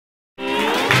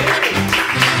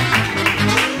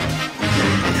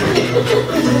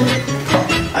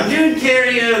doing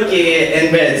karaoke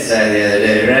in Bed-Stuy the other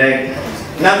day,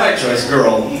 right? Not by choice,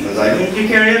 girl. I was like, do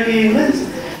karaoke in Bed-Stuy?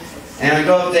 And I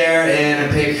go up there and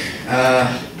I pick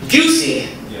Juicy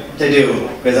to do,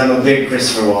 because I'm a big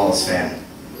Christopher Wallace fan.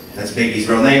 That's Biggie's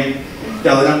real name.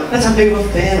 That's how big of a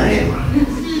fan I am.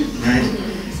 Right?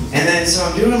 And then so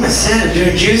I'm doing my set, I'm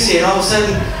doing Juicy, and all of a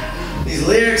sudden these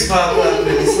lyrics pop up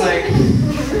and it's like,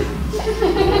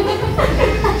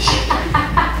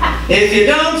 if you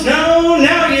don't know,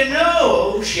 now you know.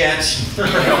 Oh shit. I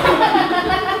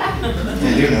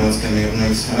do know what's coming up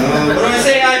next. What do I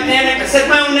say? I panicked. I said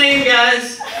my own name,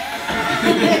 guys.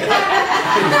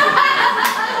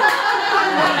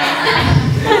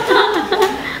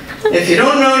 If you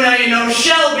don't know, now you know.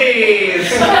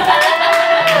 Shelby's. It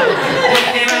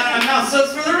came out of my mouth. So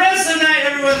for the rest of the night,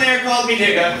 everyone there called me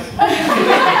nigga.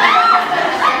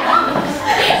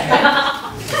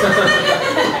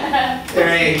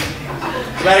 Very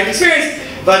traumatic experience.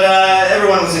 But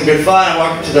everyone was in good fun. I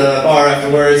walked up to the bar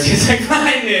afterwards. He's like,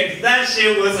 "Hi, Nick. That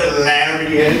shit was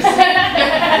hilarious."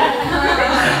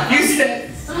 You said.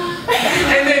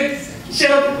 And then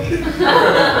Shelby.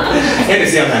 And to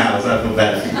see on the house. I feel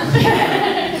bad.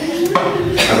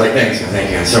 I was like, "Thanks, man. Thank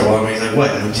you." I started walking away. He's like,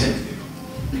 "What? No tip?"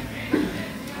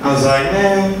 I was like,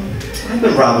 "Man, I've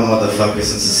been robbing motherfuckers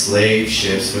since the slave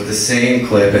ships with the same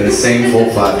clip and the same full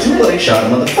five. 2 leg shot,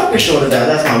 motherfucker short of that.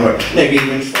 That's my word." Nigga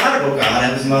even tried to go God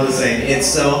have his mother saying, "It's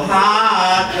so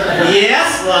hot."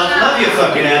 Yes, love your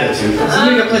fucking attitude. Some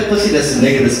nigga play pussy that's a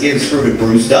nigga that's getting screwed and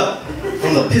bruised up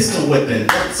from the pistol whipping.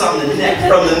 It's on the neck,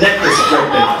 from the necklace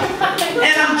gripping.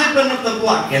 And I'm dipping up the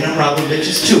block and I'm robbing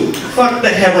bitches too. Fuck the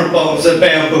herringbones and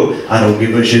bamboo. I don't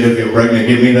give a shit if you're pregnant,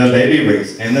 give me the baby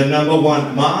rings. And the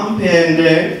 #1 mom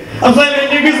pendant. I'm slamming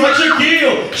niggas like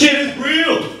Shaquille. Shit is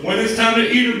real when it's time to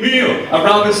eat a meal. I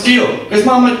rob and steal, cause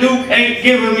Mama Duke ain't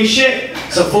giving me shit.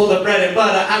 So full of bread and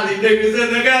butter, I leave niggas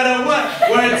in the gutter. What?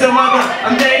 Word to mother,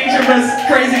 I'm dangerous.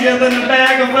 Crazier than a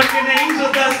bag of fucking angel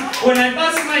dust. When I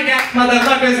bust my gap,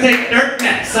 motherfuckers take dirt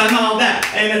nets. I'm all that,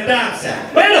 and a dime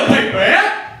sack. Where the paper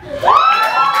at?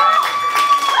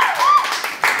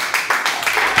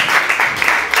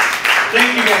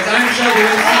 Thank you guys, I'm Shelby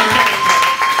Hemstock.